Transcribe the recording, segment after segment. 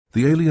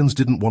The aliens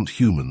didn't want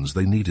humans,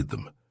 they needed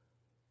them.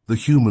 The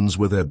humans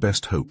were their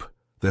best hope,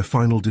 their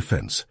final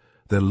defense,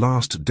 their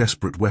last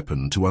desperate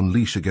weapon to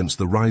unleash against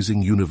the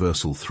rising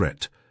universal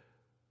threat.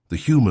 The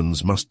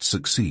humans must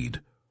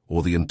succeed,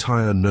 or the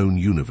entire known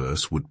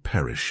universe would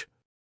perish.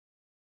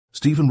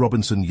 Stephen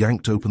Robinson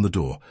yanked open the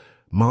door,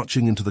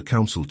 marching into the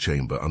council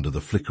chamber under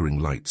the flickering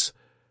lights.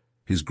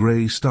 His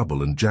grey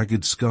stubble and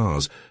jagged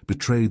scars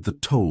betrayed the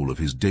toll of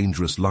his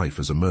dangerous life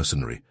as a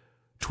mercenary.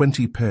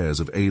 20 pairs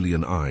of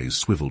alien eyes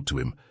swiveled to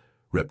him,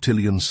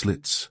 reptilian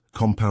slits,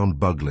 compound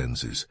bug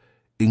lenses,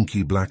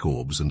 inky black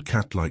orbs and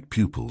cat-like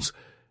pupils,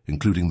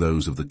 including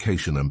those of the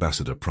Cation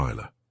ambassador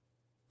Prylar.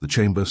 The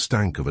chamber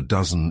stank of a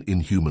dozen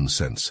inhuman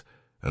scents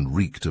and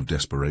reeked of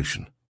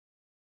desperation.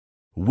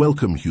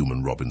 "Welcome,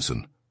 human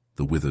Robinson,"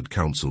 the withered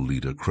council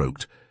leader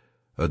croaked.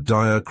 "A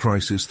dire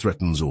crisis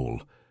threatens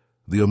all.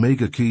 The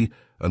Omega Key,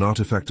 an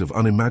artifact of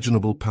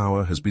unimaginable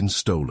power, has been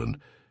stolen.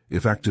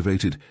 If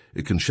activated,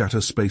 it can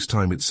shatter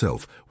space-time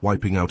itself,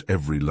 wiping out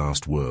every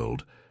last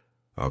world.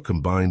 Our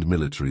combined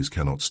militaries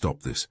cannot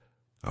stop this.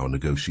 Our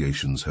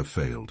negotiations have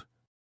failed."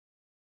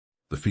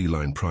 The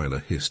feline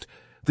Prylar hissed.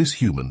 "This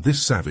human,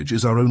 this savage,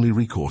 is our only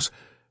recourse.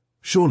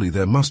 Surely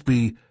there must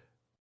be—"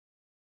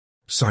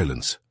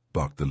 "Silence,"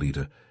 barked the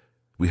leader.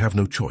 "We have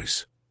no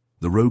choice.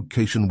 The rogue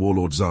Cation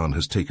warlord Zahn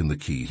has taken the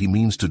key. He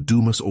means to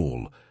doom us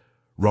all.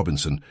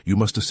 Robinson, you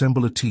must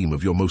assemble a team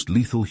of your most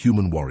lethal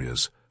human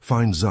warriors.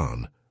 Find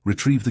Zahn,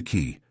 retrieve the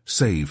key,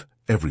 save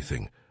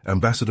everything.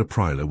 Ambassador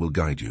Prylar will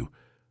guide you."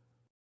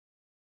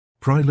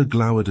 Prylar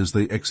glowered as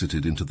they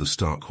exited into the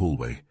stark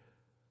hallway.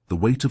 The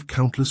weight of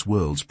countless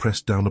worlds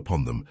pressed down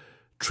upon them.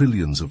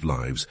 Trillions of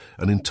lives,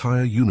 an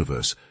entire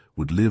universe,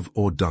 would live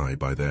or die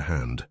by their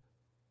hand.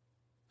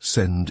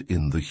 Send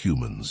in the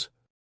humans.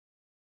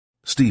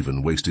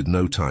 Stephen wasted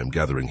no time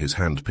gathering his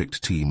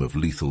hand-picked team of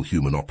lethal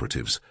human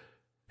operatives.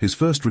 His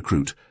first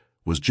recruit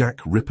was Jack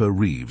Ripper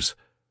Reeves,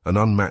 an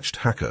unmatched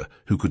hacker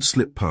who could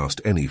slip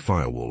past any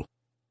firewall.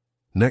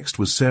 Next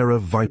was Sarah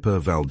Viper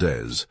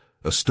Valdez,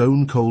 a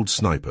stone-cold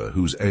sniper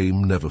whose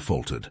aim never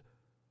faltered.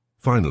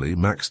 Finally,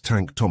 Max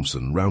Tank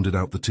Thompson rounded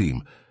out the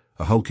team,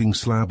 a hulking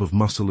slab of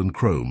muscle and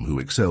chrome who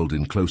excelled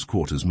in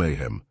close-quarters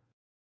mayhem.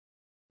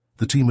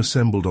 The team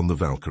assembled on the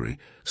Valkyrie,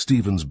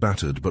 Stephen's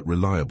battered but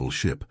reliable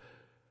ship.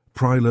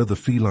 Prylar, the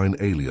feline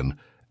alien,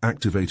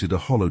 activated a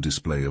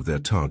holo-display of their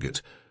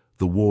target,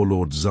 the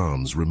warlord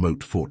Zahn's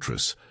remote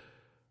fortress.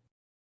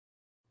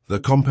 "The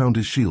compound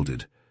is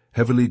shielded,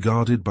 heavily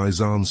guarded by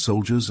Zahn's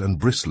soldiers and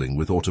bristling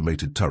with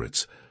automated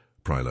turrets,"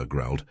 Prylar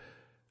growled.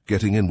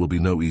 "Getting in will be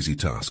no easy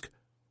task."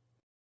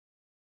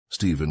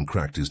 Stephen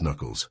cracked his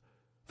knuckles.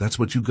 "That's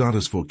what you got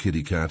us for,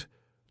 kitty cat.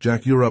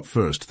 Jack, you're up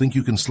first. Think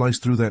you can slice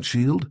through that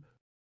shield?"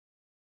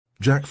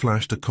 Jack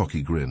flashed a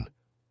cocky grin.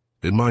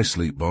 "In my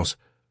sleep, boss.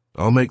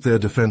 I'll make their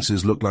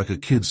defenses look like a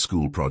kid's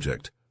school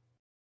project."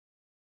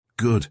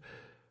 "Good.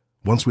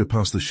 Once we're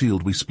past the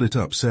shield, we split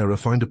up. Sarah,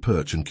 find a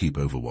perch and keep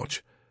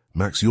overwatch.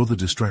 Max, you're the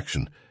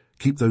distraction.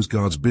 Keep those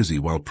guards busy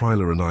while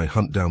Prylar and I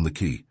hunt down the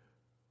key."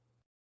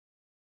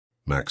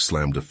 Max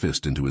slammed a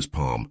fist into his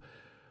palm.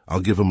 "I'll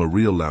give 'em a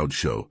real loud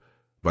show.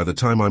 By the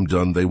time I'm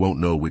done, they won't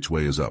know which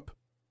way is up."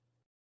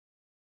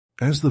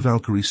 As the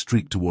Valkyrie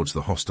streaked towards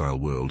the hostile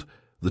world,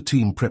 the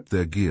team prepped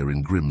their gear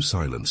in grim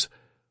silence.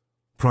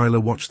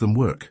 Prylar watched them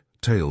work,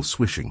 tail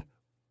swishing.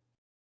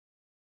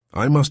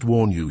 "I must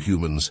warn you,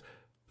 humans.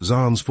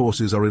 Zahn's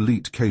forces are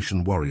elite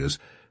Cation warriors.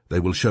 They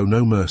will show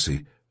no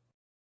mercy."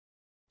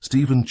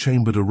 Stephen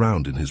chambered a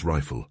round in his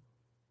rifle.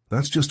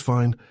 "That's just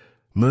fine.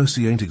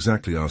 Mercy ain't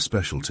exactly our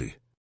specialty."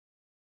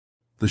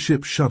 The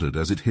ship shuddered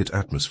as it hit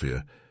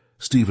atmosphere.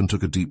 Stephen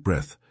took a deep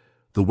breath,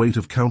 the weight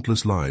of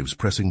countless lives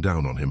pressing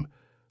down on him.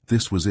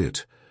 This was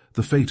it,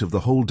 the fate of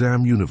the whole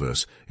damn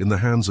universe in the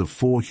hands of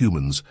 4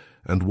 humans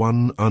and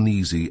 1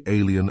 uneasy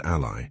alien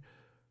ally.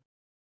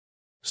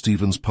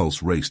 Stephen's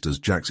pulse raced as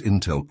Jack's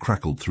intel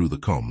crackled through the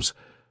comms.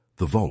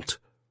 The vault.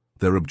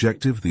 Their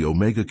objective, the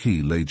Omega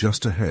Key, lay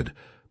just ahead,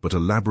 but a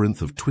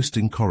labyrinth of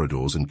twisting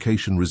corridors and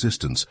Cation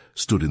resistance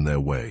stood in their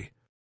way.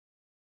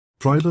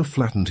 Prylar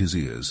flattened his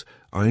ears,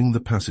 eyeing the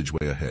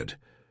passageway ahead.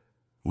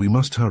 "We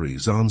must hurry.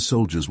 Zahn's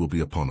soldiers will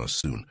be upon us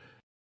soon."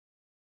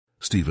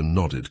 Stephen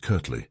nodded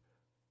curtly.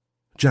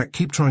 "Jack,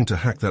 keep trying to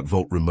hack that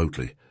vault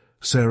remotely.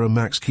 Sarah,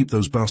 Max, keep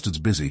those bastards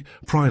busy.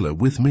 Prylar,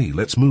 with me.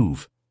 Let's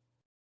move."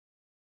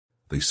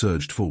 They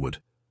surged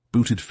forward,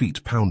 booted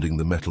feet pounding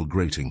the metal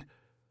grating.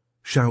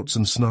 Shouts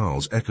and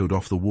snarls echoed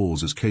off the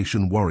walls as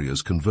Cation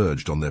warriors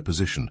converged on their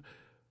position.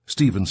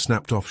 Stephen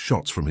snapped off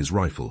shots from his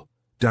rifle,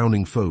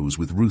 downing foes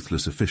with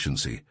ruthless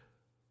efficiency.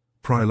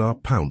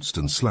 Prylar pounced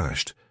and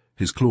slashed,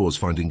 his claws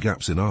finding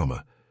gaps in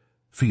armor,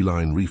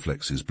 feline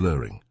reflexes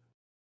blurring.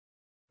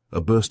 A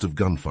burst of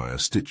gunfire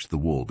stitched the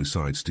wall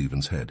beside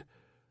Stephen's head.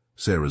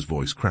 Sarah's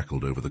voice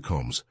crackled over the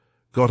comms.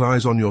 "Got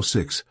eyes on your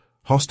 6.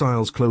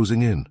 Hostiles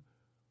closing in."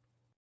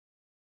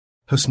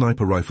 Her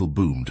sniper rifle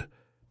boomed,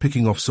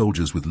 picking off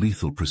soldiers with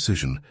lethal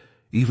precision,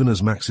 even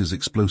as Max's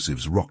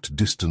explosives rocked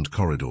distant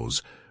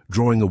corridors,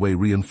 drawing away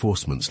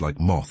reinforcements like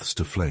moths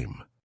to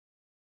flame.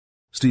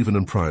 Stephen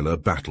and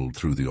Pryler battled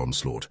through the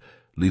onslaught,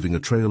 leaving a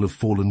trail of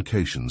fallen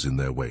cations in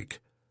their wake.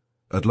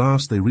 At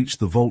last they reached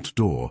the vault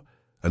door,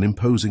 an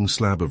imposing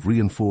slab of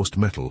reinforced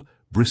metal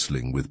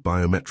bristling with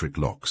biometric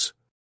locks.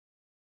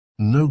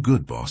 "No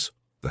good, boss,"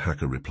 the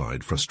hacker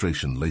replied,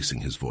 frustration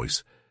lacing his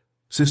voice.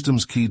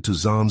 "Systems keyed to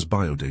Zahn's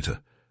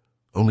biodata.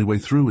 Only way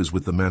through is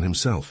with the man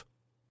himself."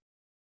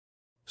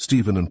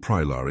 Stephen and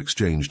Prylar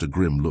exchanged a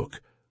grim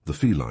look. The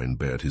feline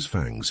bared his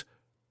fangs.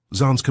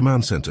 "Zahn's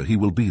command center, he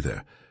will be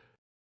there."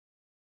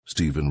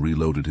 Stephen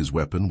reloaded his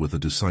weapon with a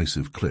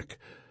decisive click.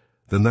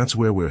 "Then that's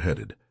where we're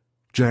headed.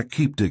 Jack,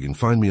 keep digging.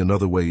 Find me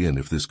another way in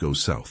if this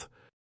goes south."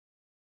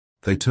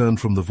 They turned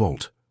from the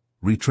vault,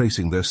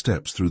 retracing their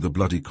steps through the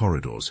bloody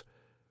corridors.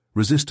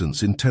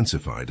 Resistance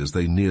intensified as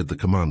they neared the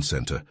command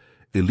center,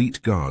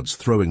 elite guards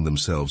throwing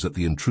themselves at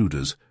the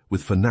intruders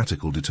with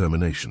fanatical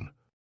determination.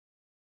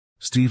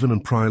 Stephen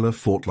and Pryler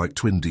fought like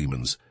twin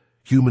demons,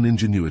 human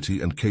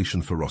ingenuity and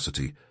Caitian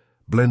ferocity,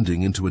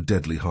 blending into a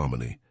deadly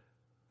harmony.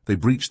 They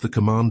breached the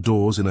command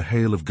doors in a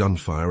hail of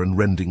gunfire and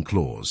rending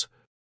claws.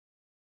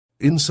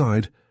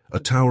 Inside, a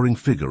towering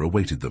figure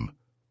awaited them,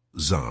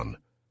 Zahn.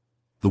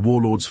 The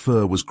warlord's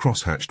fur was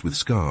crosshatched with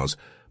scars,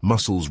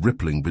 muscles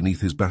rippling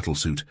beneath his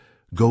battlesuit,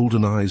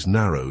 golden eyes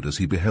narrowed as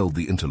he beheld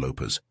the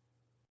interlopers.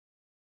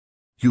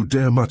 "You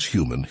dare much,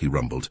 human," he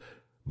rumbled,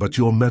 "but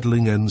your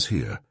meddling ends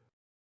here."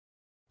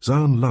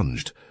 Zahn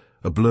lunged,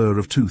 a blur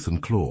of tooth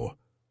and claw.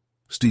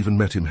 Stephen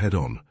met him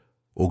head-on,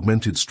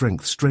 augmented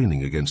strength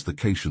straining against the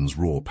Caitian's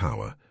raw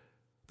power.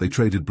 They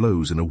traded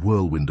blows in a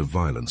whirlwind of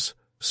violence,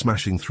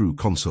 smashing through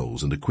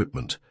consoles and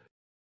equipment.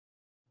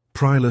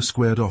 Pryler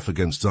squared off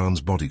against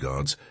Zahn's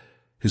bodyguards,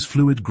 his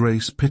fluid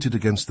grace pitted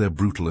against their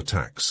brutal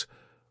attacks.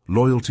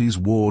 Loyalties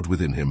warred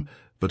within him,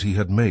 but he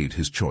had made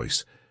his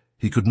choice.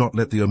 He could not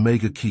let the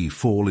Omega Key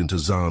fall into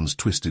Zahn's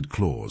twisted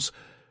claws.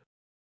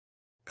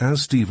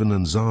 As Stephen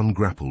and Zahn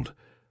grappled,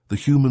 the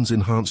humans'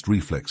 enhanced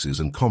reflexes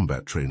and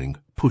combat training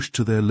pushed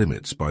to their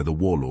limits by the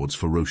warlord's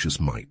ferocious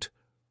might.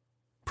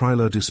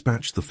 Pryler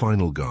dispatched the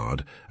final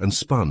guard and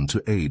spun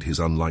to aid his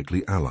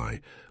unlikely ally,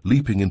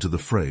 leaping into the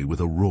fray with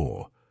a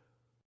roar.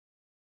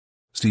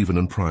 Stephen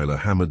and Pryler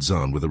hammered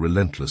Zahn with a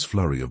relentless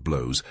flurry of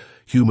blows,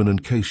 human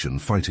and Caitian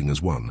fighting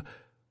as one.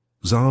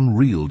 Zahn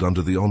reeled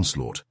under the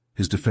onslaught,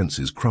 his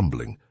defenses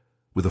crumbling.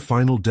 With a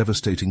final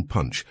devastating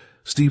punch,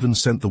 Stephen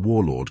sent the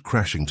warlord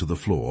crashing to the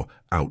floor,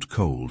 out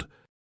cold.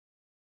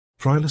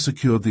 Pryler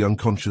secured the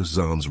unconscious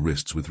Zahn's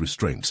wrists with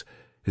restraints,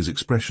 his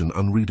expression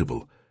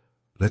unreadable.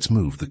 "Let's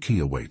move, the key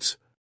awaits."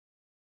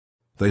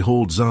 They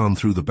hauled Zahn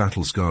through the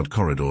battle-scarred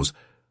corridors,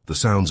 the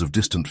sounds of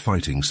distant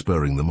fighting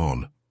spurring them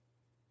on.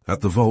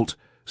 At the vault,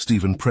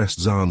 Stephen pressed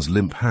Zahn's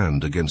limp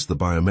hand against the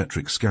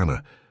biometric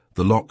scanner.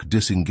 The lock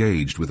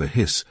disengaged with a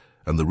hiss,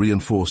 and the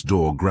reinforced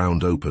door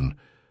ground open.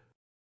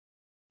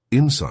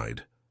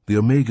 Inside, the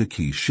Omega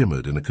Key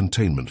shimmered in a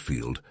containment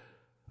field,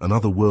 an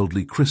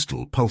otherworldly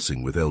crystal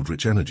pulsing with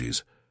eldritch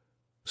energies.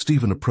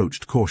 Stephen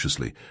approached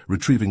cautiously,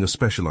 retrieving a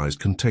specialized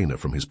container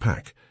from his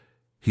pack.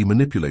 He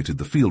manipulated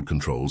the field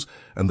controls,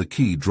 and the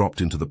key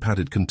dropped into the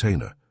padded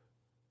container.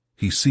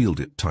 He sealed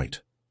it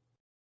tight.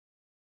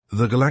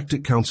 "The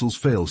Galactic Council's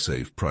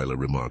fail-safe," Pryler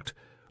remarked.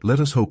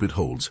 "Let us hope it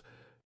holds."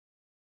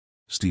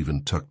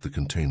 Stephen tucked the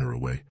container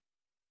away.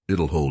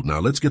 "It'll hold now.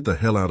 Let's get the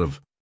hell out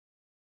of—"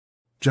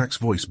 Jack's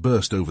voice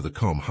burst over the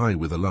comm, high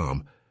with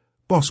alarm.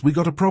 "Boss, we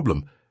got a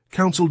problem.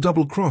 Council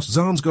double-crossed.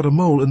 Zahn's got a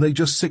mole, and they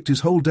just sicked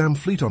his whole damn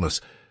fleet on us."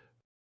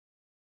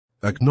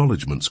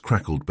 Acknowledgements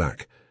crackled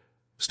back.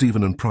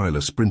 Stephen and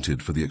Pryler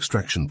sprinted for the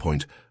extraction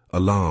point,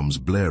 alarms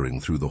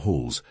blaring through the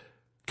halls.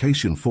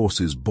 Caitian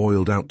forces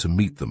boiled out to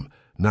meet them,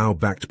 now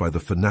backed by the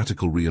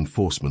fanatical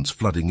reinforcements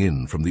flooding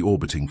in from the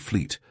orbiting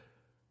fleet.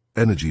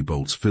 Energy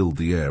bolts filled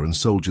the air, and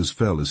soldiers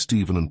fell as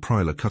Stephen and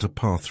Pryler cut a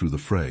path through the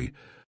fray.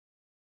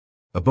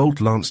 A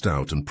bolt lanced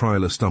out, and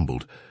Pryler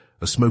stumbled,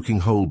 a smoking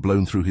hole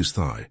blown through his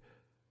thigh.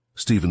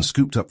 Stephen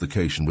scooped up the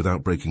Caitian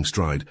without breaking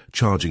stride,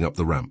 charging up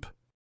the ramp.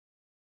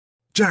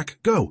 "Jack,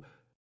 go!"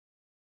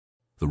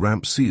 The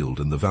ramp sealed,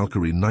 and the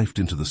Valkyrie knifed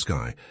into the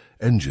sky,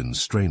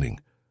 engines straining.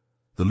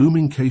 The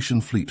looming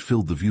Caitian fleet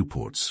filled the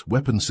viewports,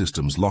 weapon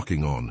systems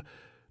locking on.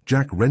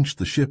 Jack wrenched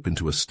the ship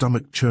into a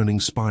stomach-churning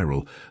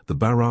spiral, the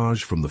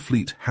barrage from the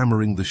fleet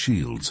hammering the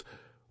shields.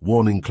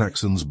 Warning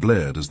klaxons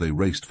blared as they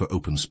raced for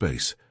open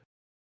space.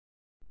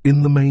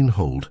 In the main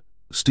hold,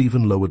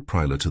 Stephen lowered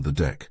Pryler to the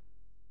deck,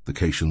 the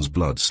Caitian's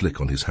blood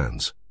slick on his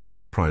hands.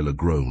 Pryler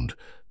groaned,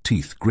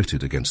 teeth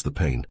gritted against the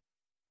pain.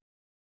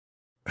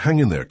 "Hang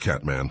in there,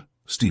 Catman,"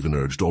 Stephen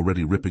urged,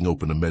 already ripping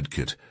open a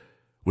medkit.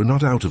 "We're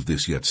not out of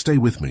this yet. Stay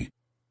with me."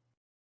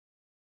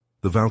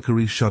 The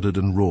Valkyrie shuddered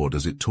and roared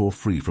as it tore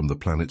free from the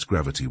planet's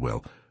gravity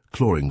well,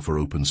 clawing for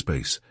open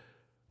space.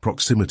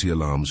 Proximity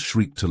alarms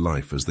shrieked to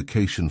life as the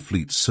Caitian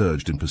fleet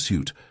surged in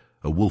pursuit,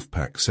 a wolf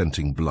pack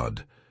scenting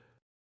blood.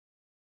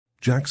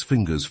 Jack's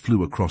fingers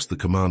flew across the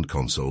command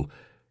console,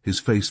 his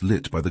face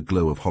lit by the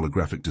glow of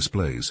holographic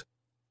displays.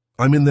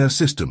 "I'm in their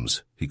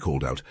systems," he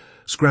called out.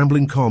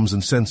 "Scrambling comms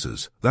and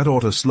sensors. That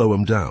ought to slow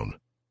 'em down."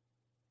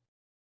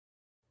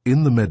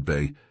 In the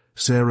medbay,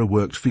 Sarah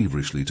worked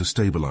feverishly to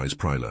stabilize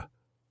Prylar.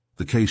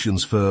 The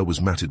Caitian's fur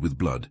was matted with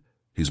blood,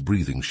 his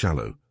breathing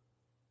shallow.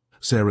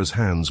 Sarah's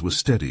hands were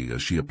steady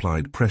as she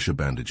applied pressure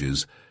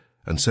bandages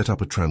and set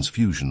up a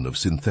transfusion of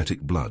synthetic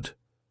blood.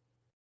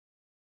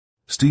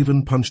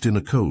 Stephen punched in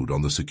a code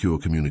on the secure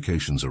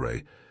communications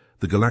array,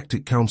 the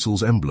Galactic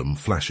Council's emblem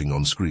flashing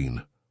on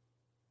screen.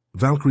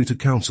 "Valkyrie to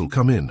Council,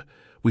 come in.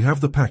 We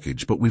have the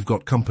package, but we've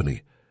got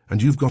company,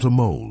 and you've got a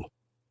mole."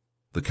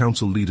 The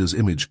Council leader's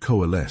image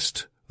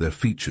coalesced, their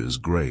features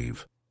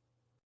grave.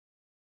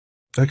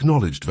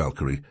 "Acknowledged,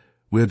 Valkyrie.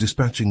 We're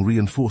dispatching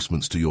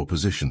reinforcements to your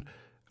position,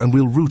 and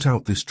we'll root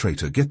out this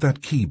traitor. Get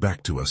that key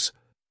back to us."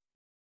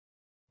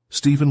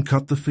 Stephen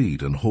cut the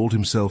feed and hauled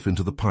himself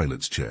into the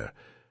pilot's chair.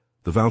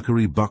 The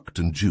Valkyrie bucked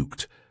and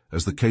juked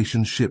as the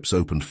Caitian ships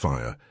opened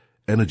fire,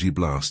 energy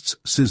blasts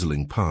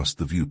sizzling past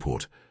the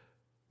viewport.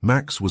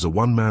 Max was a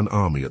one-man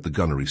army at the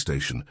gunnery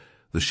station,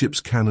 the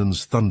ship's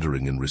cannons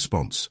thundering in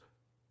response.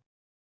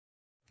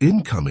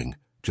 "Incoming!"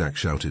 Jack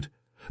shouted.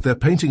 "They're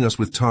painting us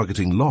with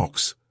targeting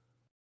locks."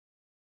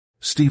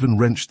 Stephen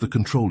wrenched the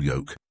control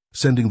yoke,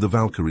 sending the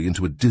Valkyrie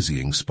into a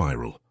dizzying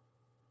spiral.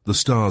 The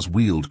stars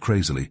wheeled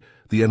crazily,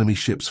 the enemy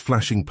ships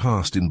flashing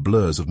past in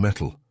blurs of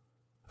metal.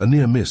 A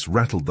near miss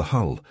rattled the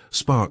hull,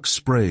 sparks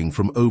spraying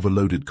from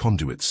overloaded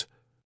conduits.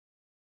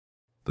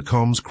 The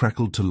comms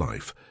crackled to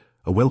life,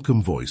 a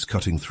welcome voice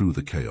cutting through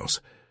the chaos.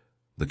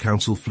 The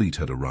Council fleet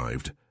had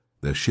arrived,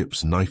 their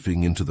ships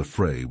knifing into the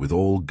fray with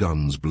all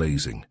guns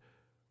blazing.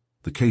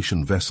 The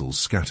Caitian vessels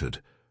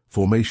scattered,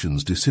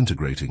 formations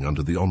disintegrating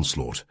under the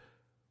onslaught.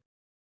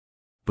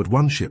 But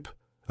one ship,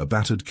 a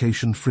battered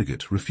Caitian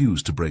frigate,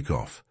 refused to break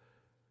off.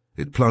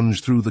 It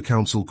plunged through the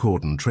Council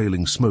cordon,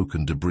 trailing smoke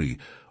and debris,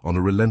 on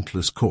a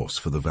relentless course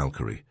for the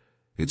Valkyrie.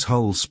 Its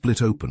hull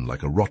split open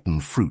like a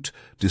rotten fruit,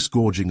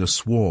 disgorging a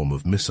swarm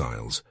of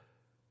missiles.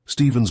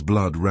 Stephen's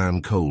blood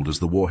ran cold as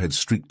the warhead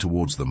streaked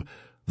towards them,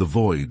 the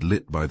void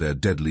lit by their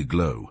deadly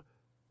glow.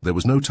 There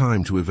was no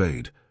time to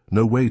evade,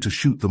 no way to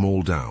shoot them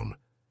all down.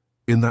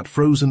 In that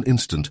frozen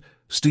instant,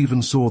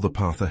 Stephen saw the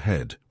path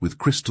ahead with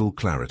crystal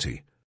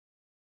clarity.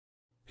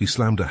 He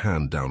slammed a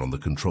hand down on the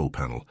control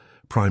panel,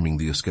 priming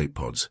the escape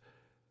pods.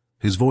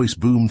 His voice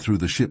boomed through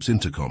the ship's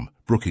intercom,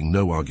 brooking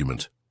no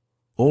argument.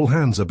 "All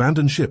hands,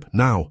 abandon ship,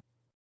 now!"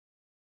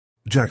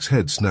 Jack's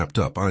head snapped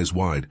up, eyes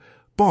wide.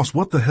 "Boss,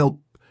 what the hell—"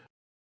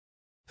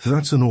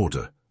 "That's an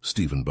order,"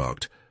 Stephen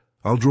barked.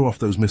 "I'll draw off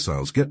those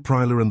missiles, get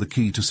Prylar and the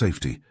key to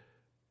safety."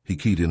 He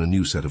keyed in a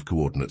new set of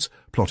coordinates,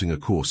 plotting a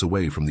course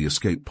away from the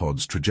escape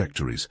pods'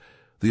 trajectories.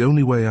 The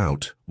only way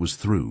out was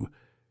through.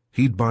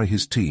 He'd buy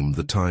his team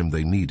the time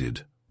they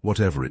needed,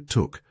 whatever it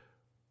took.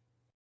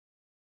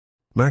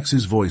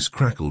 Max's voice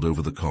crackled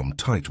over the comm,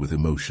 tight with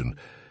emotion.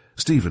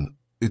 "Stephen,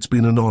 it's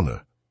been an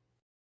honor."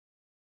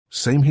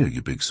 "Same here,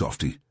 you big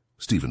softy,"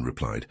 Stephen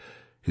replied,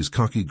 his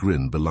cocky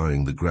grin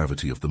belying the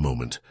gravity of the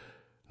moment.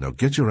 "Now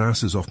get your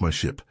asses off my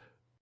ship."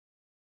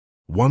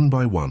 One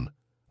by one,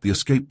 the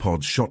escape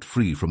pods shot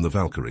free from the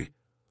Valkyrie,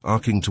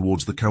 arcing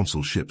towards the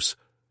Council ships.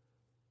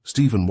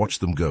 Stephen watched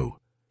them go,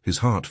 his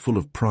heart full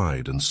of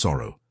pride and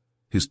sorrow.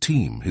 His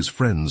team, his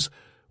friends,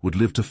 would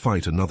live to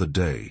fight another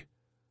day.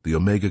 The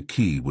Omega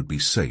Key would be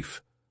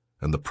safe,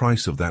 and the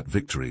price of that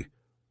victory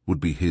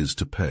would be his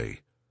to pay.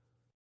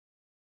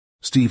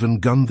 Stephen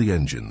gunned the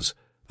engines,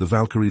 the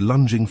Valkyrie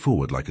lunging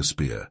forward like a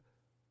spear.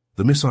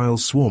 The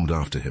missiles swarmed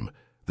after him,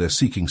 their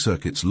seeking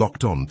circuits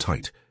locked on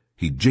tight.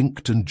 He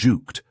jinked and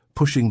juked,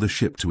 pushing the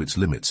ship to its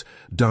limits,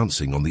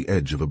 dancing on the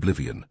edge of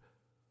oblivion.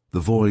 The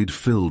void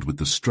filled with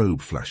the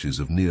strobe flashes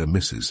of near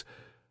misses,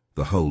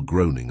 the hull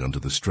groaning under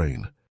the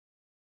strain.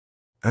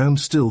 And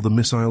still the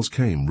missiles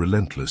came,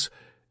 relentless,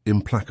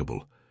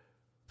 implacable.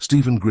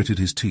 Stephen gritted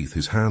his teeth,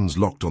 his hands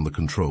locked on the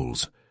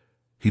controls.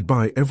 He'd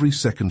buy every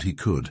second he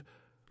could,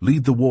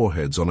 lead the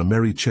warheads on a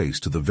merry chase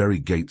to the very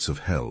gates of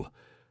hell.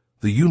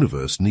 The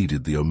universe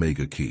needed the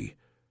Omega Key.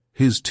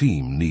 His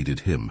team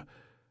needed him,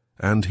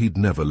 and he'd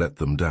never let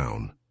them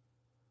down.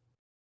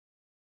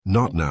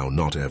 "Not now,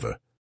 not ever."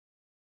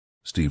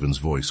 Stephen's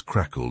voice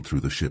crackled through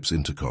the ship's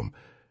intercom.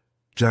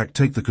 "Jack,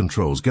 take the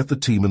controls, get the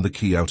team and the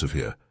key out of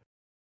here."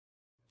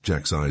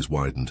 Jack's eyes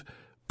widened.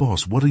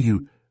 "Boss, what are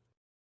you—"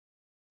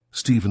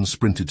 Stephen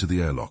sprinted to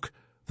the airlock,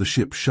 the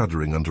ship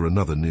shuddering under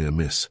another near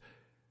miss.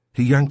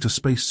 He yanked a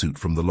spacesuit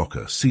from the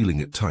locker, sealing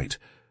it tight.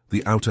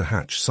 The outer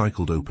hatch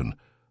cycled open,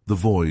 the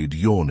void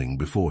yawning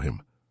before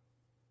him.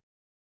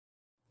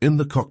 In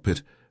the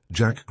cockpit,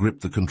 Jack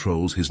gripped the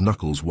controls, his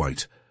knuckles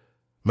white.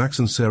 Max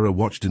and Sarah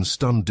watched in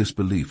stunned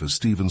disbelief as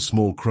Stephen's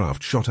small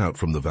craft shot out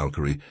from the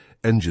Valkyrie,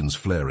 engines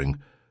flaring.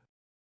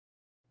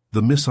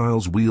 The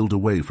missiles wheeled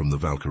away from the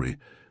Valkyrie,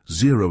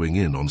 zeroing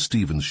in on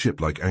Stephen's ship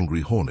like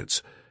angry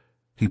hornets.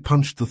 He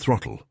punched the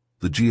throttle,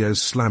 the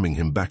GS slamming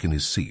him back in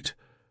his seat.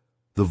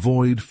 The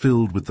void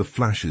filled with the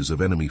flashes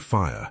of enemy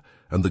fire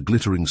and the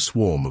glittering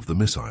swarm of the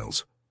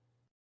missiles.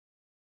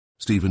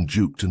 Stephen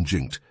juked and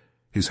jinked,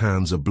 his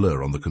hands a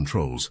blur on the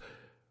controls.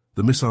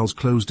 The missiles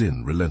closed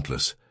in,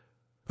 relentless.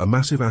 A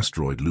massive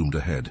asteroid loomed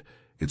ahead,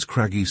 its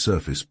craggy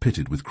surface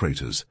pitted with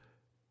craters.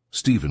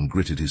 Stephen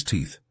gritted his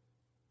teeth.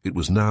 It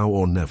was now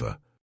or never.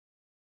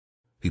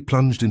 He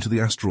plunged into the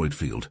asteroid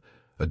field,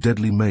 a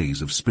deadly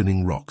maze of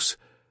spinning rocks.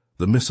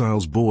 The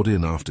missiles bored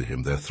in after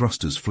him, their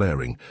thrusters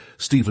flaring.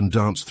 Stephen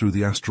danced through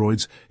the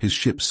asteroids, his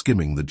ship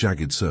skimming the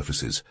jagged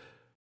surfaces.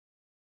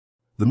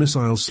 The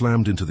missiles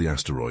slammed into the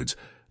asteroids,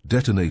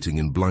 detonating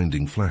in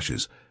blinding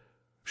flashes.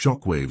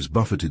 Shockwaves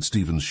buffeted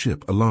Stephen's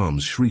ship,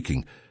 alarms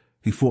shrieking.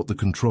 He fought the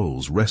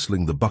controls,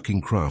 wrestling the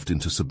bucking craft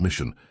into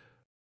submission.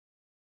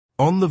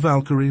 On the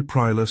Valkyrie,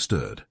 Pryler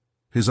stirred,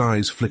 his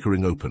eyes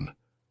flickering open.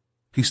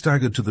 He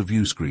staggered to the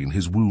view screen,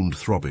 his wound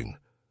throbbing.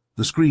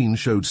 The screen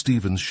showed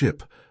Stephen's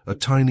ship, a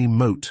tiny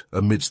mote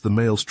amidst the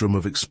maelstrom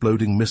of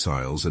exploding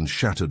missiles and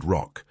shattered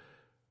rock.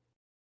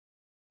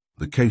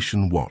 The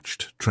Caitian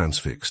watched,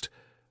 transfixed,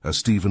 as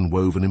Stephen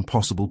wove an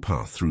impossible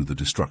path through the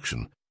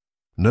destruction.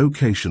 No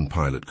Caitian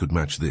pilot could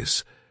match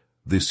this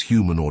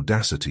human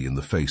audacity in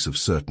the face of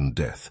certain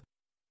death,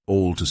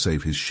 all to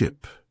save his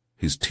ship,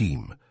 his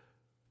team,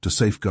 to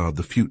safeguard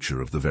the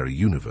future of the very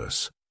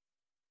universe.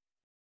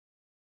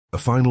 A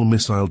final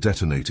missile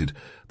detonated,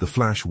 the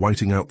flash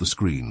whiting out the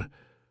screen.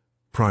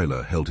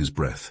 Pryler held his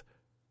breath.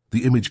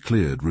 The image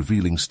cleared,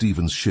 revealing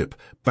Stephen's ship,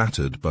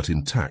 battered but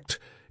intact,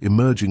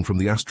 emerging from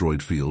the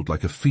asteroid field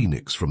like a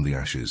phoenix from the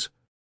ashes.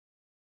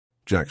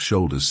 Jack's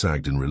shoulders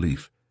sagged in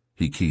relief.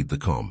 He keyed the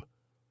comm.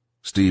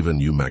 "Stephen,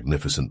 you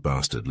magnificent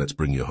bastard, let's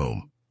bring you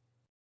home."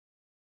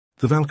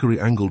 The Valkyrie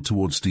angled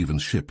toward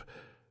Stephen's ship,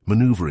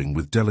 maneuvering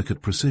with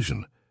delicate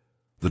precision.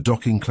 The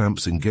docking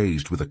clamps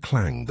engaged with a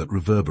clang that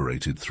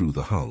reverberated through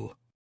the hull.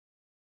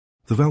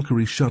 The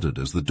Valkyrie shuddered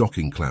as the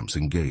docking clamps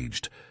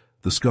engaged,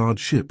 the scarred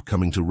ship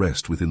coming to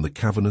rest within the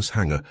cavernous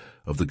hangar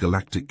of the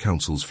Galactic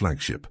Council's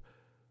flagship.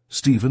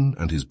 Stephen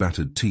and his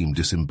battered team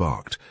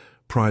disembarked,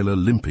 Pryler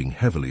limping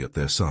heavily at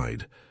their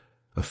side.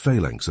 A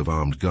phalanx of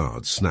armed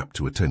guards snapped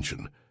to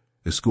attention,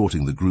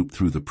 escorting the group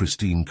through the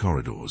pristine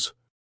corridors.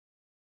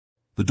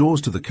 The doors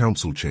to the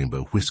council chamber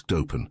whisked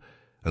open,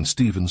 and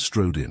Stephen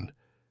strode in,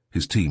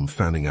 his team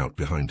fanning out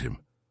behind him.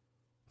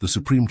 The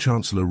Supreme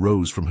Chancellor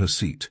rose from her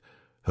seat,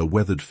 her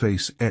weathered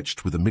face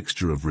etched with a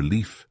mixture of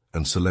relief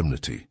and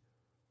solemnity.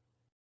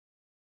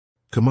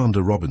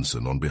 "Commander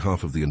Robinson, on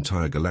behalf of the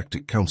entire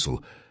Galactic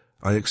Council,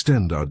 I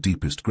extend our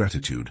deepest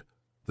gratitude,"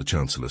 the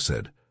Chancellor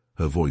said,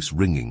 her voice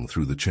ringing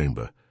through the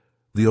chamber.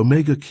 "The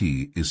Omega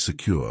Key is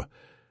secure,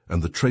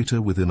 and the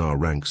traitor within our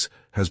ranks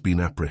has been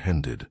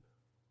apprehended."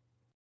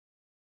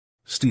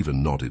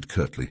 Stephen nodded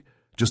curtly.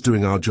 "Just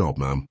doing our job,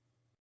 ma'am."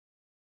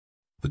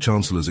 The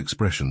Chancellor's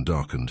expression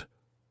darkened.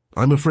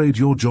 "I'm afraid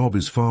your job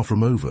is far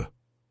from over.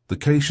 The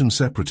Caitian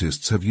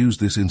separatists have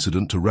used this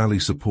incident to rally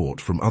support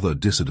from other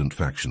dissident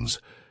factions.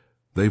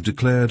 They've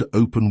declared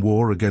open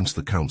war against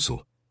the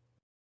Council."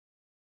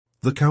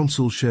 "The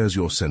Council shares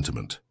your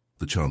sentiment,"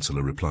 the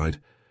Chancellor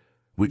replied,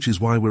 "which is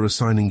why we're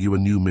assigning you a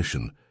new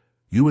mission.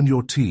 You and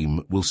your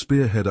team will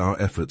spearhead our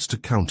efforts to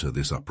counter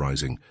this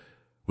uprising.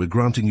 We're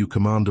granting you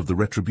command of the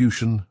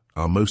Retribution,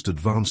 our most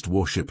advanced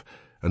warship,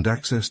 and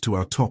access to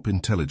our top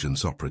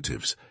intelligence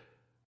operatives."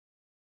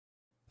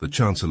 The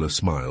Chancellor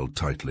smiled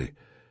tightly.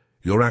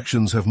 "Your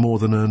actions have more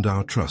than earned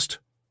our trust.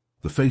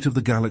 The fate of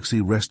the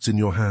galaxy rests in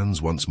your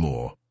hands once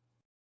more."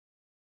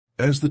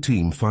 As the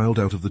team filed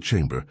out of the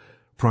chamber,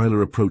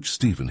 Pryler approached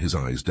Stephen, his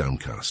eyes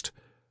downcast.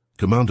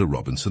 "Commander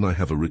Robinson, I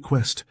have a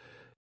request."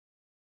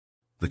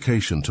 The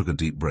Caitian took a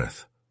deep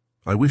breath.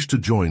 "I wish to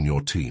join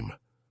your team.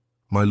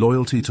 My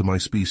loyalty to my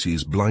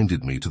species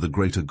blinded me to the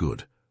greater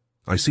good.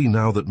 I see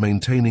now that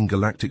maintaining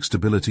galactic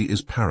stability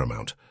is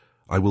paramount.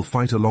 I will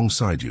fight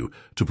alongside you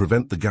to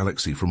prevent the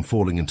galaxy from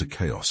falling into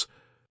chaos."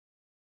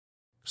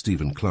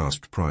 Stephen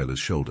clasped Pryler's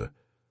shoulder.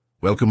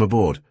 "Welcome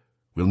aboard.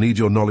 We'll need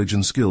your knowledge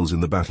and skills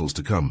in the battles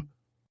to come."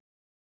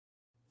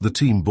 The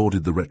team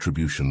boarded the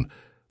Retribution,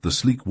 the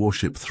sleek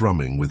warship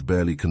thrumming with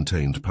barely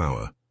contained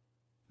power.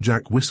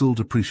 Jack whistled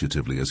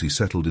appreciatively as he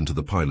settled into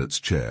the pilot's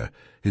chair,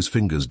 his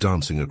fingers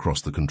dancing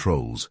across the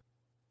controls.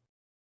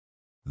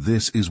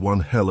 "This is one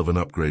hell of an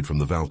upgrade from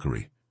the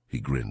Valkyrie," he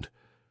grinned.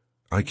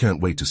 "I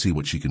can't wait to see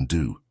what she can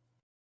do."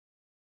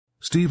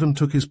 Stephen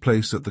took his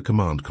place at the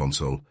command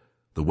console,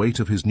 the weight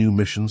of his new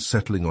mission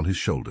settling on his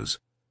shoulders.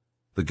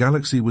 The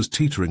galaxy was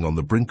teetering on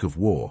the brink of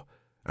war,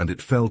 and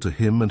it fell to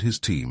him and his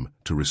team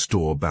to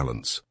restore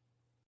balance.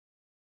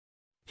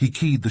 He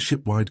keyed the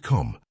shipwide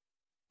comm.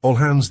 "All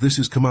hands, this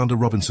is Commander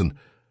Robinson.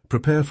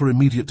 Prepare for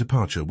immediate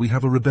departure. We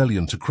have a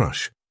rebellion to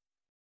crush."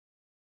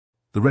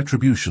 The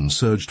Retribution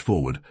surged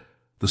forward,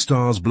 the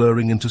stars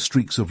blurring into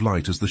streaks of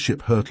light as the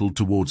ship hurtled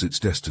towards its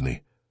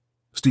destiny.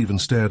 Stephen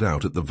stared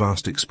out at the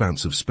vast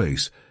expanse of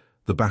space,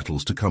 the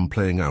battles to come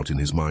playing out in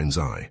his mind's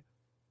eye.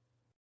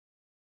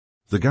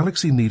 The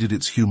galaxy needed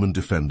its human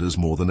defenders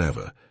more than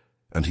ever,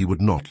 and he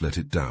would not let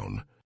it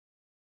down.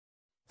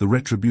 The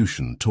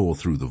Retribution tore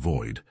through the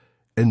void,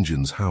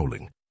 engines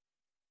howling.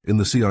 In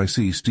the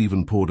CIC,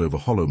 Stephen pored over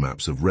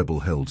holomaps of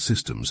rebel-held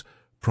systems,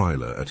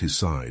 Pryler at his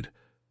side.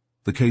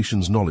 The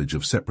Caitian's knowledge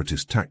of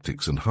separatist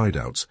tactics and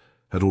hideouts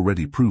had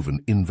already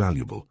proven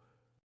invaluable.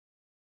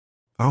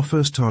 "Our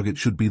first target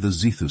should be the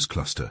Zethus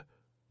cluster,"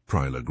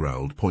 Pryler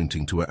growled,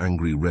 pointing to an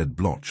angry red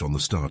blotch on the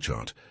star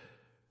chart.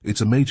 "It's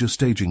a major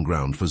staging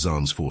ground for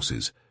Zahn's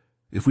forces.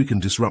 If we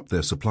can disrupt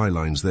their supply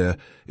lines there,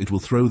 it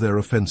will throw their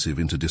offensive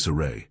into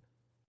disarray."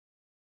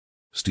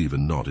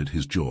 Stephen nodded,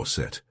 his jaw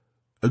set.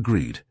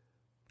 "Agreed.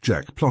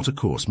 Jack, plot a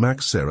course.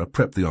 Max, Sarah,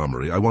 prep the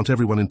armory. I want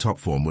everyone in top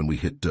form when we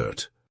hit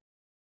dirt."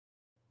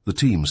 The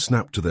team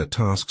snapped to their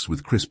tasks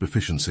with crisp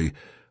efficiency,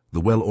 the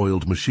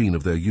well-oiled machine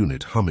of their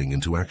unit humming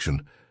into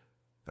action.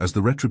 As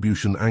the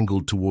Retribution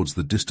angled towards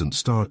the distant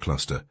star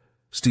cluster,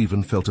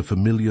 Stephen felt a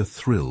familiar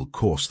thrill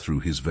course through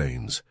his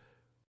veins.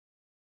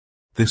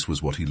 This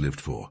was what he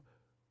lived for.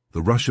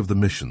 The rush of the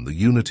mission, the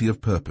unity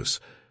of purpose,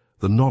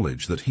 the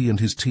knowledge that he and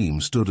his team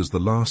stood as the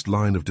last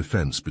line of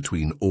defense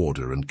between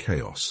order and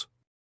chaos.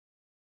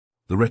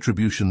 The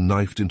Retribution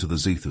knifed into the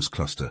Zethus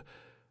cluster,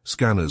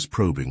 scanners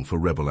probing for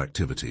rebel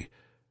activity.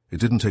 It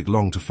didn't take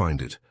long to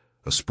find it.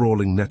 A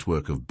sprawling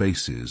network of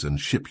bases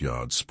and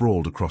shipyards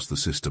sprawled across the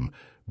system,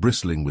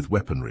 bristling with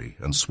weaponry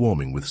and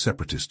swarming with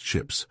separatist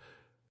ships.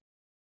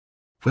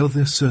 "Well,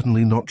 they're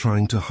certainly not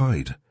trying to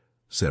hide,"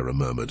 Sarah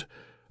murmured,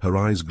 her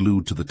eyes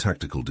glued to the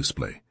tactical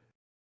display.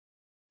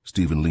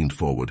 Stephen leaned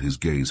forward, his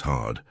gaze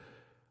hard.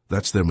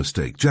 "That's their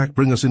mistake. Jack,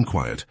 bring us in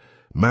quiet.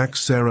 Max,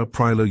 Sarah,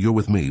 Pryler, you're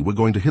with me. We're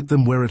going to hit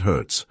them where it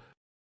hurts."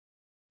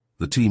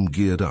 The team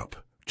geared up,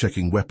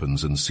 checking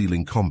weapons and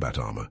sealing combat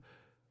armor.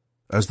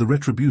 As the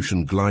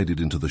Retribution glided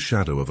into the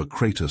shadow of a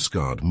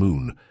crater-scarred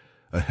moon,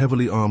 a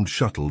heavily armed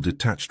shuttle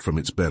detached from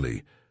its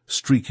belly,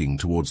 streaking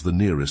towards the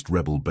nearest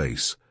rebel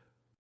base.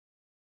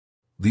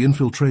 The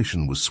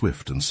infiltration was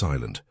swift and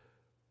silent.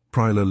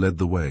 Pryler led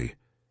the way,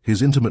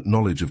 his intimate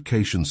knowledge of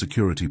Cation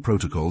security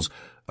protocols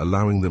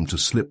allowing them to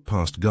slip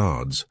past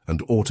guards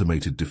and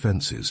automated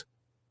defenses.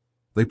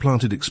 They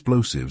planted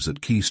explosives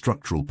at key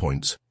structural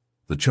points,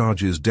 the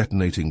charges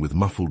detonating with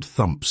muffled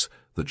thumps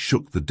that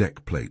shook the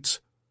deck plates.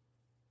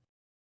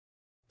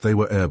 They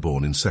were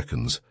airborne in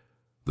seconds,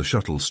 the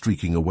shuttle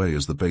streaking away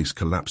as the base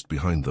collapsed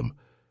behind them,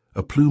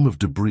 a plume of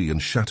debris and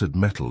shattered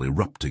metal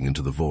erupting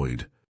into the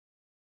void.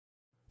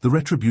 The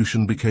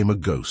Retribution became a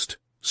ghost,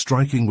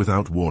 striking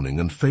without warning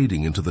and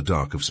fading into the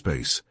dark of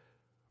space.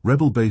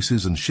 Rebel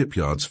bases and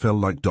shipyards fell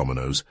like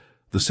dominoes,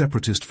 the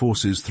separatist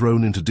forces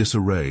thrown into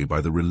disarray by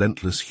the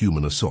relentless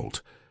human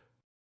assault.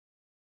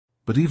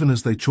 But even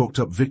as they chalked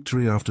up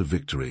victory after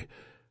victory,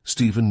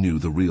 Stephen knew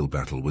the real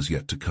battle was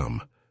yet to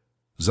come.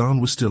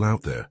 Zahn was still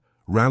out there,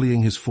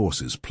 rallying his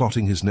forces,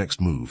 plotting his next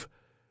move.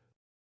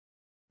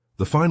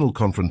 The final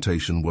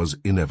confrontation was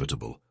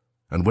inevitable,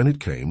 and when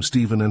it came,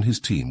 Stephen and his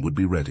team would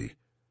be ready.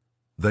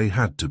 They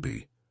had to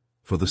be.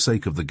 For the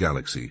sake of the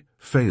galaxy,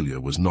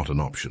 failure was not an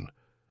option.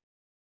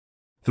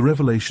 The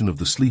revelation of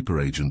the sleeper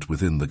agent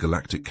within the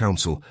Galactic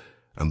Council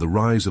and the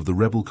rise of the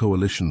rebel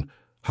coalition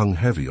hung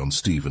heavy on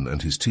Stephen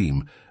and his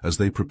team as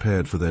they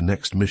prepared for their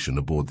next mission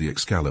aboard the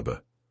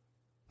Excalibur.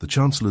 The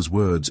Chancellor's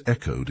words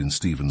echoed in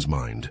Stephen's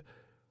mind.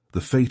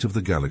 The fate of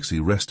the galaxy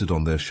rested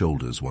on their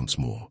shoulders once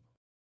more.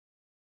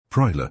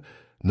 Pryler,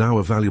 now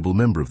a valuable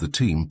member of the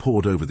team,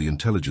 pored over the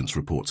intelligence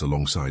reports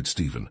alongside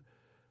Stephen.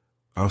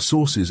 "Our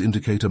sources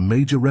indicate a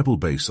major rebel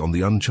base on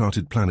the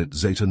uncharted planet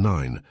Zeta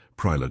 9,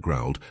 Pryler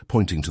growled,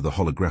 pointing to the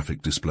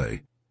holographic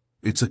display.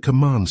 "It's a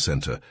command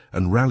center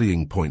and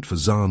rallying point for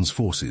Zahn's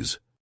forces."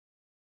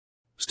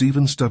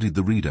 Stephen studied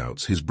the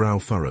readouts, his brow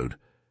furrowed.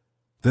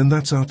 "Then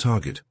that's our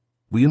target.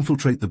 We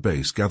infiltrate the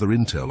base, gather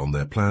intel on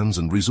their plans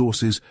and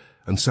resources,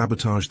 and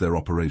sabotage their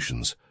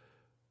operations.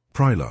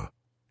 Pryler,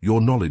 your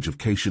knowledge of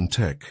Cation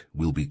tech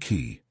will be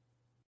key."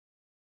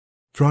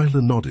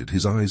 Pryler nodded,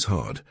 his eyes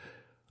hard.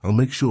 "I'll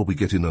make sure we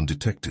get in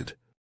undetected."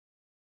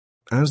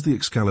 As the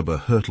Excalibur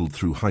hurtled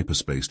through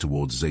hyperspace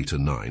towards Zeta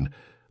 9,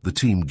 the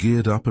team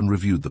geared up and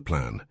reviewed the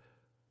plan.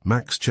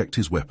 Max checked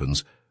his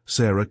weapons,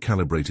 Sarah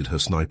calibrated her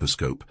sniper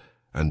scope,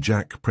 and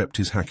Jack prepped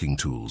his hacking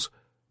tools.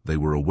 They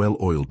were a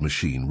well-oiled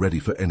machine ready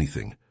for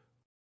anything.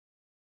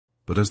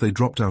 But as they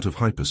dropped out of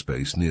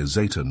hyperspace near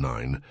Zeta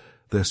 9,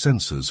 their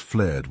sensors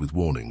flared with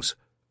warnings.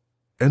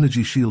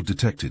 "Energy shield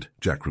detected,"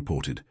 Jack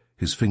reported,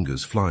 his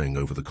fingers flying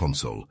over the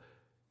console.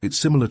 "It's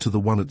similar to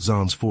the one at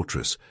Zahn's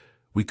fortress.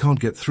 We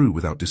can't get through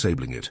without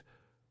disabling it."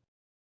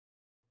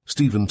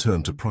 Stephen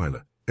turned to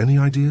Pryler. "Any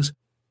ideas?"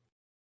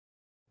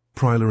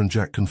 Pryler and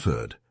Jack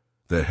conferred,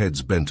 their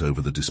heads bent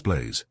over the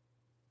displays.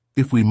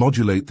 "If we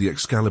modulate the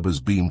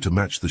Excalibur's beam to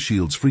match the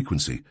shield's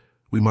frequency,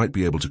 we might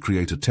be able to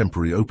create a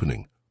temporary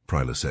opening,"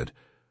 Pryler said.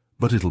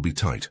 "But it'll be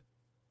tight."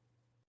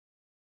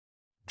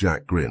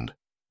 Jack grinned.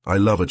 "I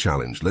love a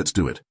challenge. Let's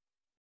do it."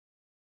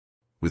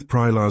 With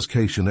Prylar's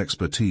Cation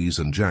expertise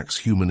and Jack's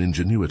human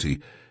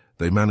ingenuity,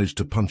 they managed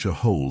to punch a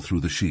hole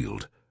through the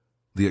shield.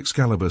 The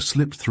Excalibur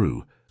slipped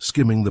through,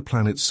 skimming the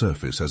planet's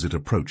surface as it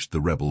approached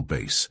the rebel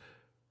base.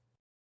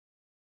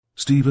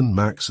 Stephen,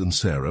 Max, and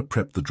Sarah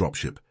prepped the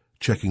dropship,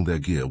 checking their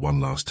gear one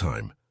last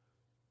time.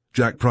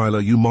 "Jack,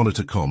 Pryler, you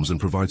monitor comms and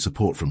provide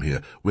support from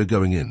here. We're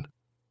going in."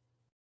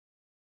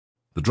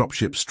 The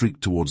dropship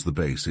streaked towards the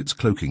base, its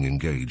cloaking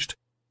engaged.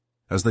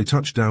 As they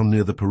touched down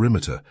near the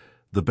perimeter,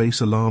 the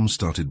base alarms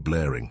started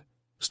blaring.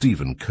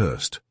 Stephen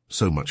cursed.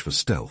 So much for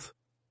stealth.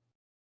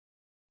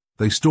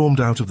 They stormed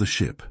out of the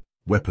ship,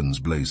 weapons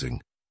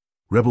blazing.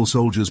 Rebel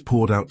soldiers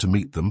poured out to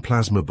meet them,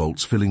 plasma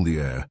bolts filling the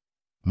air.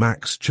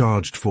 Max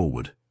charged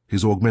forward,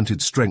 his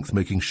augmented strength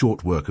making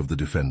short work of the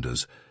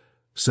defenders.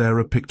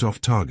 Sarah picked off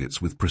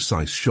targets with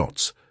precise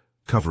shots,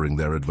 covering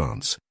their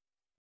advance.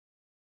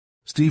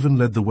 Stephen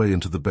led the way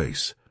into the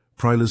base,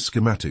 Pryla's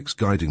schematics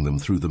guiding them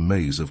through the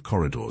maze of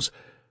corridors.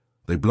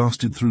 They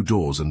blasted through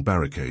doors and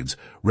barricades,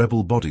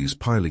 rebel bodies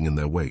piling in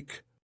their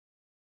wake.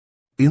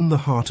 In the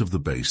heart of the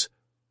base,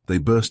 they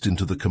burst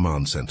into the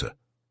command center.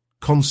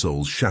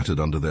 Consoles shattered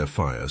under their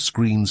fire,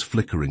 screens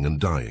flickering and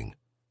dying.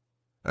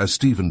 As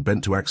Stephen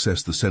bent to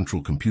access the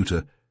central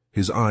computer,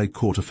 his eye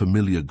caught a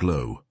familiar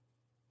glow.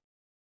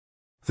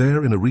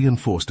 There, in a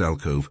reinforced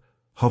alcove,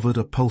 hovered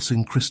a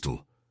pulsing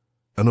crystal,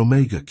 an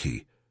Omega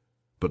key,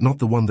 but not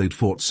the one they'd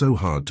fought so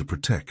hard to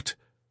protect.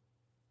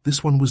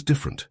 This one was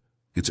different,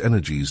 its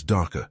energies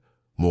darker,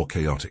 more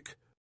chaotic.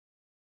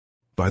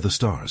 By the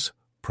stars,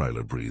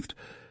 Pryla breathed.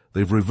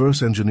 They've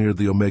reverse-engineered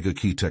the Omega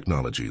key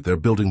technology. They're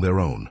building their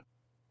own.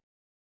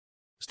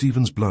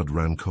 Stephen's blood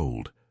ran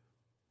cold.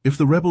 If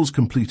the rebels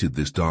completed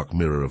this dark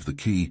mirror of the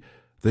key,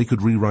 they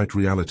could rewrite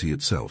reality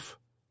itself,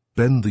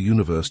 bend the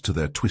universe to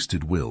their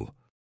twisted will.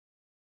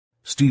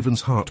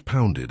 Stephen's heart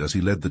pounded as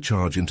he led the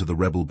charge into the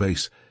rebel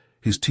base,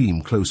 his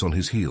team close on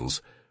his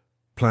heels.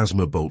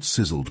 Plasma bolts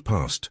sizzled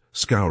past,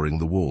 scouring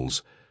the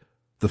walls.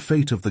 The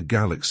fate of the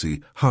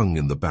galaxy hung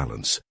in the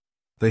balance.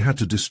 They had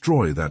to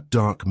destroy that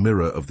dark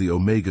mirror of the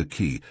Omega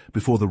key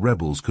before the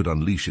rebels could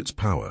unleash its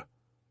power.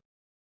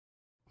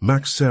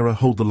 "Max, Sarah,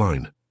 hold the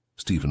line,"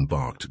 Stephen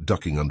barked,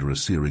 ducking under a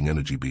searing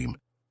energy beam.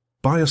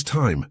 "Buy us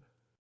time."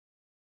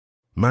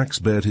 Max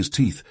bared his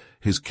teeth,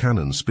 his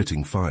cannon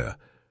spitting fire.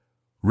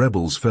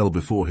 Rebels fell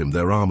before him,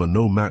 their armor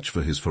no match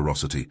for his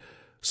ferocity.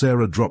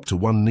 Sarah dropped to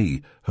one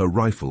knee, her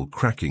rifle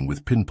cracking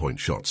with pinpoint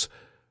shots.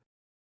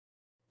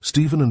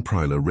 Stephen and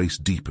Pryla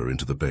raced deeper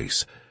into the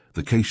base,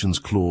 the Caitian's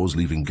claws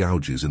leaving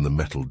gouges in the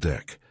metal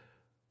deck.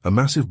 A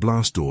massive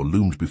blast door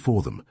loomed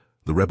before them,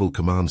 the rebel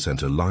command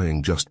center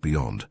lying just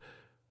beyond.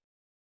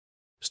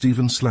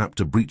 Stephen slapped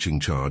a breaching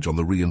charge on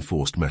the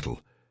reinforced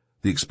metal.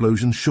 The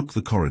explosion shook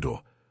the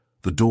corridor,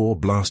 the door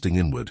blasting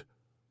inward.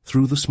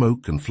 Through the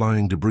smoke and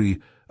flying debris,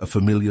 a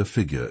familiar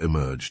figure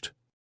emerged.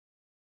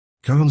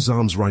 Khan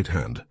Zan's right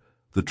hand,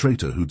 the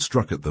traitor who'd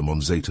struck at them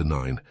on Zeta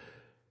 9.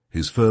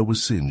 His fur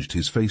was singed,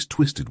 his face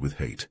twisted with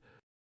hate.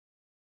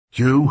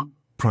 "You?"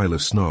 Pryla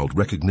snarled,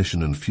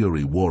 recognition and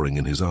fury warring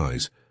in his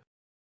eyes.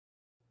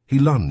 He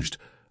lunged,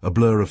 a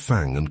blur of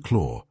fang and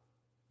claw.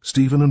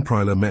 Stephen and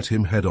Pryla met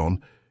him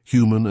head-on,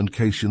 human and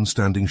Caitian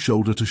standing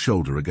shoulder to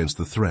shoulder against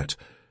the threat.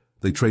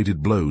 They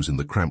traded blows in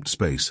the cramped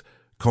space,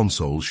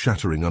 consoles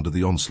shattering under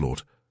the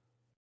onslaught.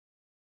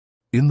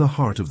 In the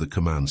heart of the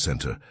command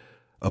center,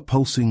 a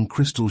pulsing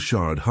crystal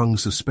shard hung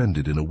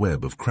suspended in a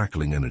web of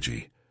crackling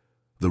energy.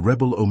 The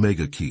rebel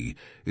Omega key,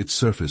 its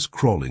surface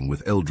crawling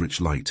with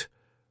eldritch light.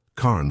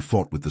 Karn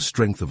fought with the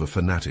strength of a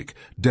fanatic,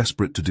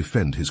 desperate to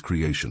defend his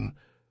creation.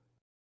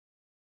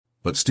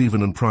 But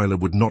Stephen and Pryla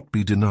would not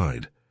be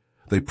denied.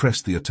 They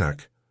pressed the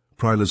attack,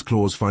 Pryla's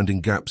claws finding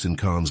gaps in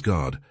Karn's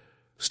guard,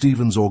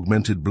 Stephen's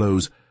augmented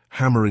blows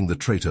hammering the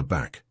traitor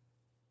back.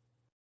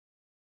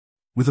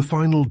 With a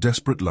final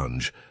desperate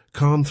lunge,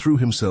 Karn threw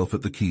himself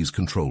at the key's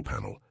control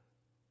panel.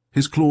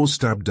 His claws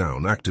stabbed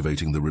down,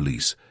 activating the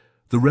release.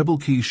 The rebel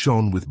key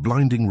shone with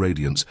blinding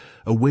radiance,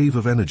 a wave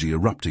of energy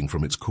erupting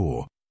from its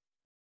core.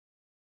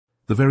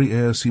 The very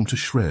air seemed to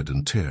shred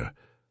and tear,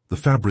 the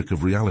fabric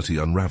of reality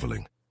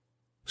unraveling.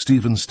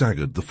 Stephen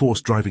staggered, the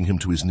force driving him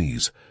to his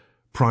knees.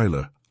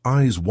 Pryla,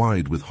 eyes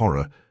wide with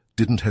horror,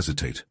 didn't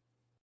hesitate.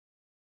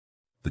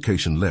 The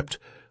Caitian leapt,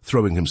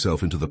 throwing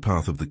himself into the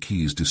path of the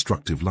key's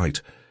destructive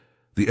light.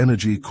 The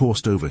energy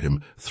coursed over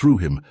him, through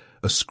him,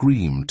 a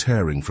scream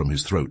tearing from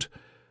his throat.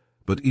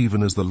 But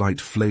even as the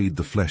light flayed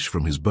the flesh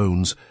from his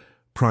bones,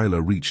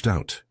 Pryla reached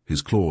out,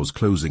 his claws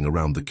closing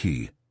around the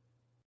key.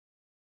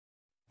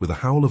 With a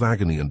howl of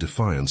agony and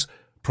defiance,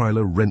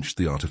 Pryla wrenched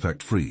the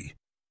artifact free.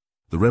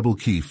 The rebel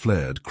key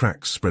flared,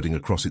 cracks spreading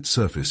across its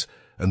surface,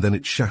 and then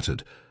it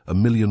shattered, a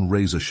million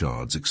razor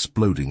shards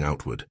exploding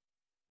outward.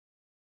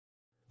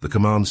 The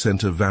command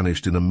center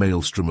vanished in a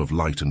maelstrom of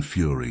light and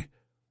fury.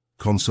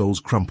 Consoles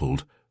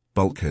crumpled,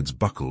 bulkheads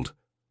buckled.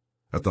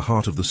 At the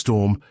heart of the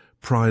storm,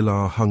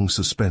 Pryla hung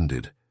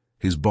suspended,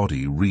 his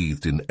body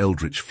wreathed in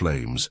eldritch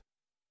flames.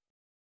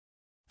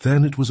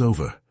 Then it was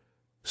over.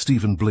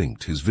 Stephen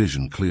blinked, his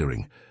vision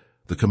clearing.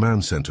 The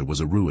command center was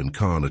a ruin,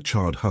 Karn a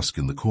charred husk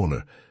in the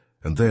corner,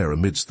 and there,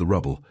 amidst the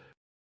rubble...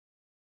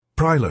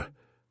 "Pryla!"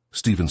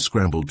 Stephen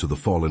scrambled to the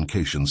fallen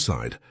Caitian's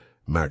side,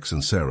 Max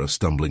and Sarah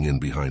stumbling in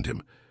behind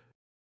him.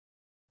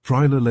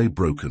 Pryla lay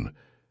broken,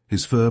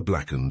 his fur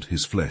blackened,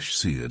 his flesh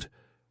seared.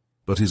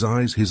 But his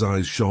eyes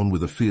shone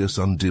with a fierce,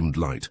 undimmed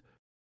light.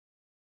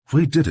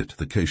 "We did it,"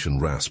 the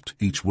Caitian rasped,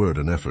 each word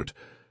an effort.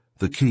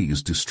 "The key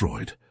is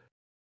destroyed."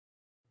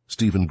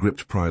 Stephen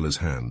gripped Pryla's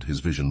hand, his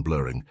vision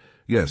blurring.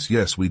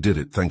 Yes, we did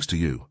it, thanks to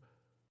you."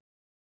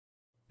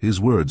 His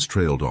words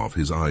trailed off,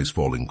 his eyes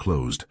falling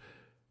closed.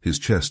 His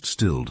chest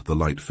stilled, the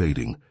light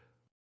fading.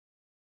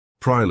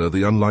 Prylar,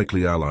 the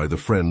unlikely ally, the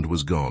friend,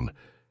 was gone.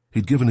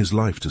 He'd given his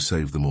life to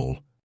save them all.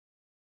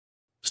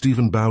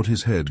 Stephen bowed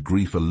his head,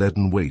 grief a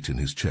leaden weight in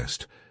his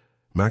chest.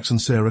 Max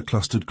and Sarah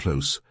clustered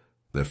close,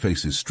 their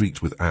faces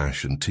streaked with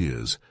ash and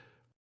tears.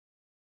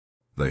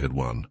 They had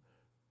won.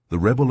 The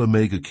rebel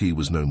Omega Key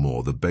was no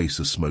more, the base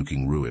a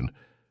smoking ruin.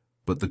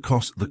 But the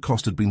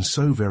cost had been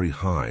so very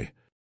high.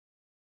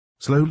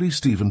 Slowly,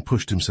 Stephen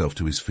pushed himself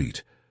to his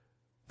feet.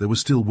 There was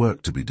still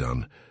work to be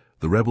done.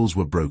 The rebels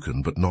were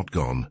broken, but not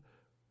gone.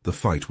 The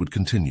fight would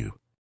continue.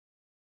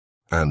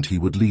 And he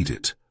would lead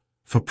it.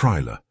 For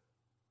Prylar.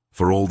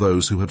 For all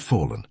those who had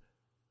fallen.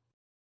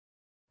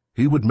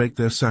 He would make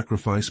their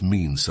sacrifice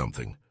mean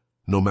something,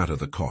 no matter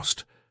the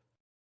cost.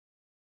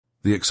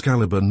 The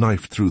Excalibur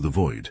knifed through the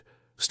void,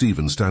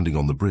 Stephen standing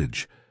on the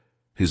bridge.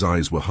 His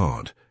eyes were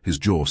hard, his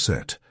jaw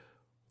set.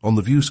 On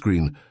the view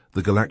screen,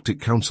 the Galactic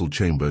Council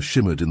chamber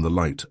shimmered in the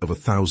light of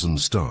 1,000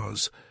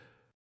 stars.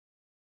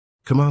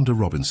 Commander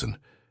Robinson,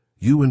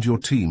 you and your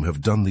team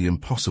have done the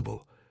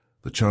impossible.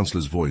 The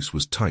Chancellor's voice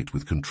was tight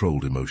with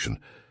controlled emotion.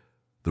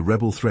 The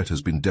rebel threat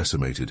has been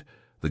decimated,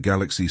 the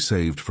galaxy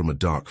saved from a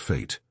dark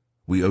fate.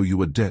 We owe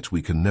you a debt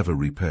we can never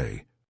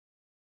repay.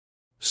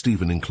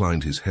 Stephen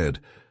inclined his head,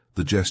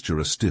 the gesture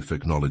a stiff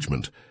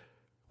acknowledgement.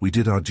 We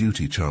did our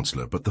duty,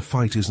 Chancellor, but the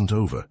fight isn't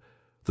over.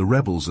 The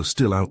rebels are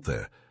still out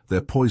there,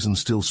 their poison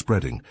still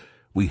spreading.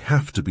 We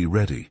have to be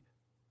ready.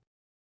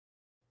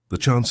 The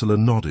Chancellor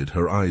nodded,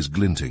 her eyes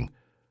glinting.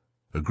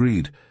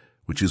 Agreed,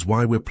 which is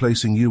why we're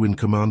placing you in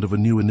command of a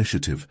new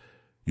initiative.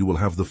 You will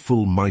have the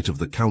full might of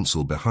the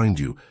Council behind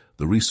you,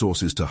 the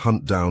resources to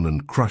hunt down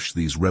and crush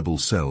these rebel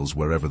cells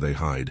wherever they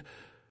hide.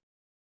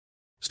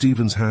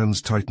 Stephen's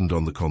hands tightened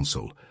on the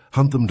console.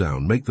 Hunt them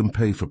down, make them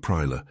pay for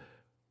Prylar.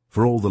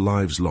 For all the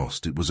lives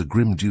lost, it was a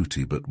grim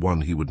duty, but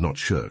one he would not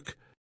shirk.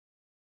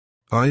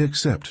 I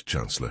accept,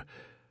 Chancellor.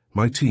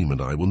 My team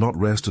and I will not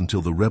rest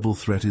until the rebel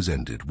threat is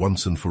ended,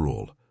 once and for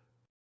all.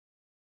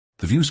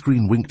 The view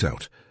screen winked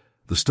out,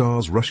 the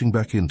stars rushing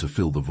back in to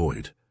fill the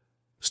void.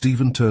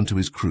 Stephen turned to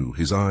his crew,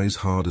 his eyes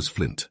hard as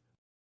flint.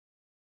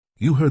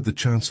 You heard the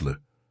Chancellor.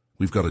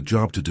 We've got a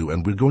job to do,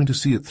 and we're going to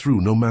see it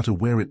through no matter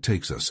where it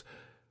takes us,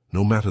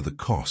 no matter the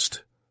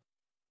cost.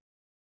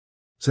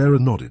 Sarah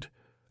nodded,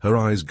 her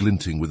eyes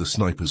glinting with a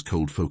sniper's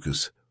cold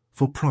focus.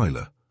 For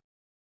Prylar.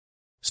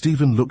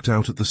 Stephen looked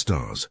out at the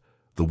stars,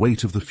 the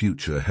weight of the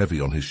future heavy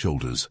on his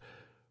shoulders.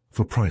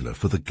 For Prylar,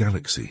 for the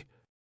galaxy.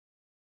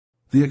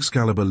 The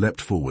Excalibur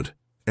leapt forward,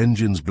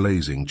 engines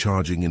blazing,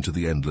 charging into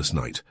the endless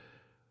night.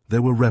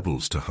 There were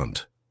rebels to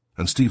hunt,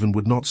 and Stephen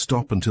would not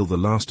stop until the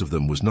last of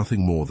them was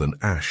nothing more than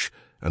ash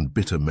and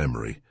bitter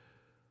memory.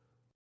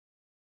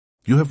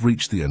 You have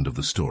reached the end of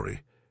the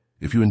story.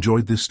 If you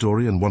enjoyed this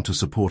story and want to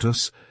support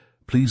us,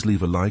 please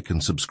leave a like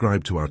and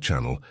subscribe to our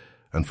channel,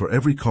 and for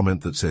every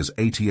comment that says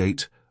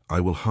 88,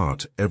 I will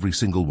heart every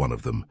single one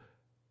of them.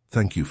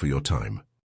 Thank you for your time.